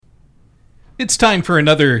It's time for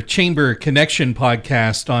another Chamber Connection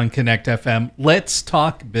podcast on Connect FM. Let's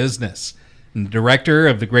talk business. And the director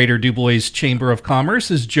of the Greater Du Bois Chamber of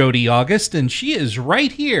Commerce is Jody August, and she is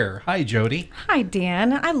right here. Hi, Jody. Hi,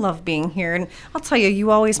 Dan. I love being here, and I'll tell you,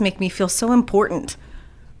 you always make me feel so important.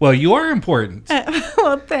 Well, you are important.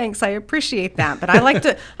 Well, thanks. I appreciate that. But I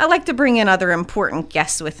like to bring in other important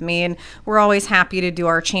guests with me, and we're always happy to do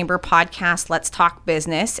our chamber podcast, Let's Talk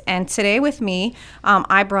Business. And today with me,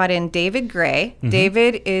 I brought in David Gray. Mm-hmm.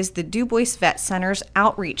 David is the Du Bois Vet Center's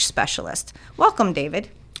outreach specialist. Welcome, David.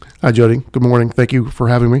 Hi, Jody. Good morning. Thank you for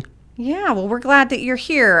having me. Yeah, well, we're glad that you're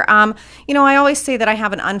here. I always say that I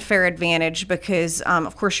have an unfair advantage because,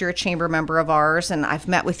 of course, you're a chamber member of ours, and I've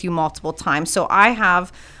met with you multiple times. So I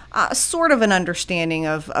have sort of an understanding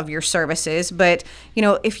of your services. But,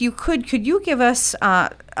 if you could you give us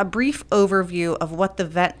a brief overview of what the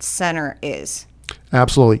Vet Center is?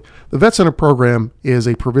 Absolutely. The Vet Center program is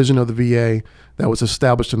a provision of the VA that was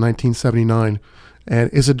established in 1979 and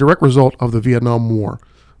is a direct result of the Vietnam War.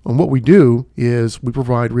 And what we do is we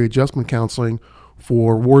provide readjustment counseling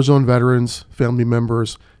for war zone veterans, family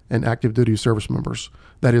members, and active duty service members.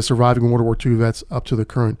 That is, surviving World War II vets up to the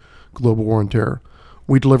current global war on terror.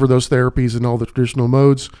 We deliver those therapies in all the traditional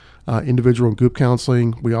modes, individual and group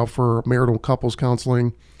counseling. We offer marital couples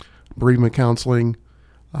counseling, bereavement counseling,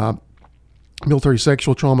 military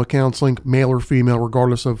sexual trauma counseling, male or female,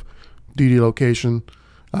 regardless of duty location.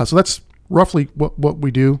 So that's roughly what we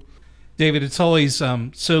do. David, it's always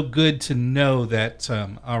so good to know that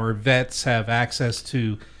our vets have access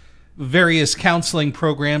to various counseling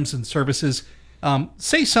programs and services.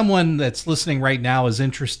 Say someone that's listening right now is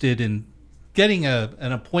interested in getting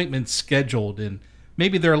an appointment scheduled, and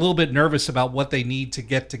maybe they're a little bit nervous about what they need to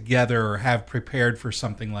get together or have prepared for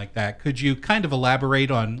something like that. Could you kind of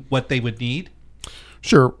elaborate on what they would need?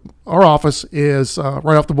 Sure. Our office is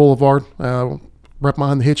right off the boulevard, right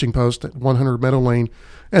behind the hitching post at 100 Meadow Lane.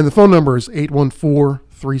 And the phone number is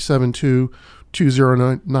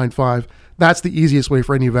 814-372-2095. That's the easiest way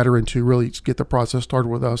for any veteran to really get the process started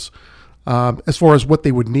with us. As far as what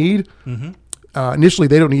they would need, initially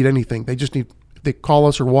they don't need anything. They just need, they call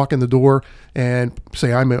us or walk in the door and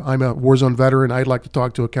say, I'm a war zone veteran. I'd like to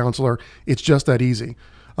talk to a counselor. It's just that easy.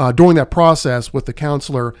 During that process with the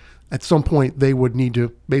counselor, at some point they would need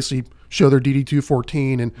to basically show their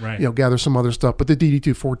DD-214 and gather some other stuff. But the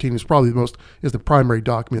DD-214 is probably the primary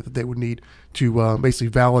document that they would need to basically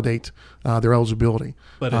validate their eligibility.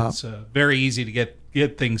 But it's very easy to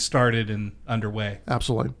get things started and underway.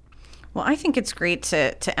 Absolutely. Well, I think it's great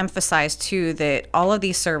to emphasize, too, that all of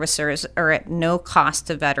these services are at no cost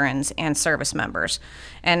to veterans and service members.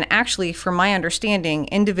 And actually, from my understanding,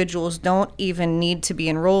 individuals don't even need to be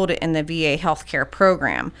enrolled in the VA healthcare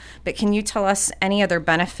program. But can you tell us any other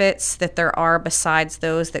benefits that there are besides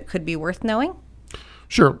those that could be worth knowing?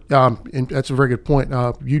 Sure. And that's a very good point.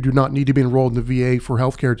 You do not need to be enrolled in the VA for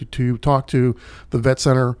healthcare to talk to the Vet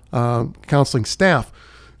Center counseling staff.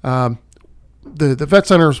 The vet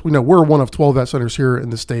centers, we're one of 12 vet centers here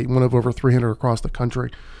in the state, one of over 300 across the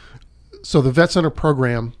country. So the vet center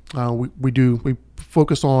program, we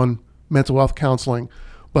focus on mental health counseling,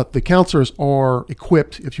 but the counselors are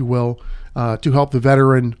equipped, if you will, to help the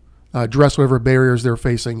veteran address whatever barriers they're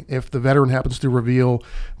facing. If the veteran happens to reveal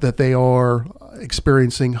that they are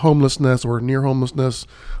experiencing homelessness or near homelessness,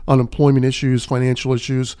 unemployment issues, financial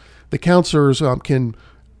issues, the counselors can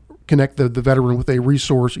connect the veteran with a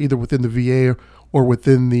resource either within the VA or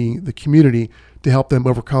within the community to help them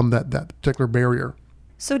overcome that particular barrier.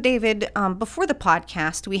 So, David, before the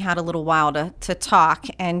podcast, we had a little while to talk,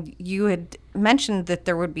 and you had mentioned that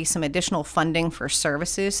there would be some additional funding for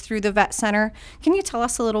services through the Vet Center. Can you tell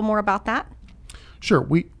us a little more about that? Sure.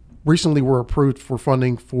 We recently were approved for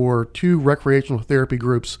funding for 2 recreational therapy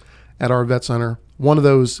groups at our Vet Center. One of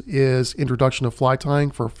those is introduction of fly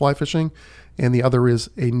tying for fly fishing, and the other is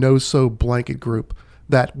a no-sew blanket group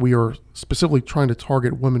that we are specifically trying to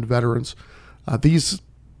target women veterans. These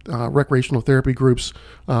recreational therapy groups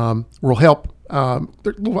will help. They're a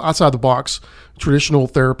little outside the box. Traditional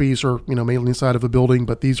therapies are mainly inside of a building,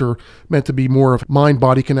 but these are meant to be more of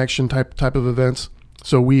mind-body connection type of events.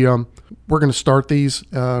 So we're going to start these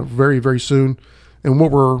very, very soon. And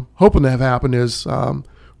what we're hoping to have happen is in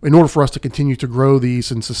order for us to continue to grow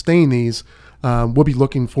these and sustain these, we'll be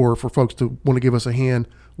looking for folks to want to give us a hand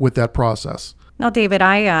with that process. Now, David,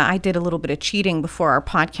 I did a little bit of cheating before our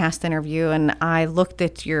podcast interview, and I looked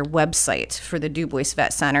at your website for the Du Bois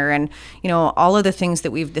Vet Center, and all of the things that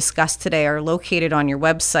we've discussed today are located on your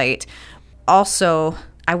website. Also,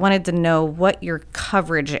 I wanted to know what your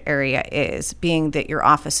coverage area is, being that your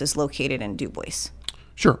office is located in Du Bois.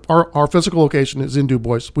 Sure. Our physical location is in Du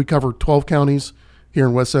Bois. We cover 12 counties here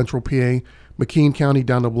in West Central PA, McKean County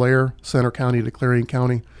down to Blair, Center County to Clarion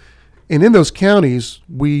County. And in those counties,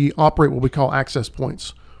 we operate what we call access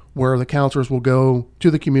points, where the counselors will go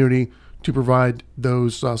to the community to provide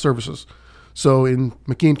those services. So in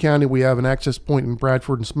McKean County, we have an access point in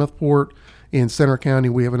Bradford and Smithport. In Center County,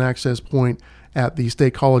 we have an access point at the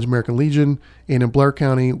State College American Legion. And in Blair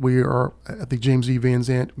County, we are at the James E. Van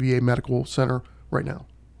Zandt VA Medical Center right now.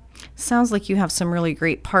 Sounds like you have some really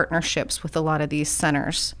great partnerships with a lot of these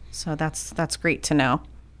centers. So that's great to know.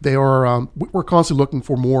 They are. We're constantly looking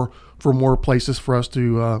for more places for us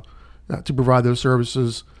to provide those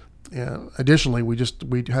services. Additionally, we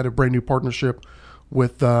had a brand new partnership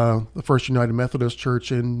with the First United Methodist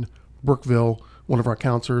Church in Brookville. One of our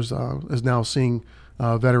counselors is now seeing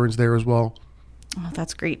veterans there as well. Oh,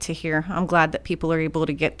 that's great to hear. I'm glad that people are able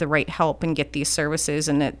to get the right help and get these services,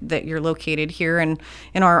 and that you're located here in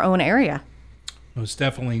our own area. Most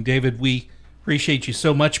definitely. David, we appreciate you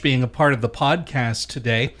so much being a part of the podcast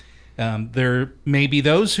today. There may be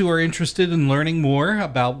those who are interested in learning more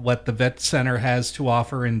about what the Vet Center has to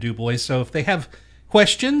offer in Du Bois. So if they have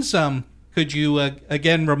questions, could you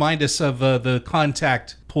again remind us of the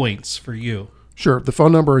contact points for you? Sure. The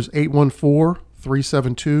phone number is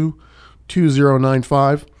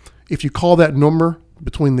 814-372-2095. If you call that number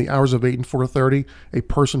between the hours of 8 and 4:30, a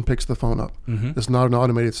person picks the phone up. Mm-hmm. It's not an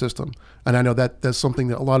automated system. And I know that's something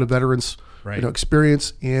that a lot of veterans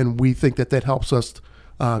experience, and we think that helps us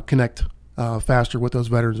connect faster with those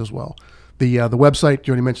veterans as well. The website,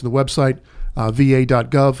 you already mentioned the website,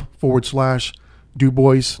 va.gov/Du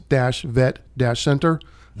Bois-Vet-Center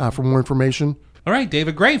for more information. All right,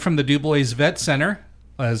 David Gray from the Du Bois Vet Center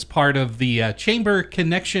as part of the Chamber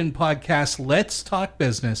Connection podcast, Let's Talk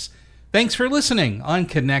Business. Thanks for listening on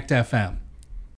Connect FM.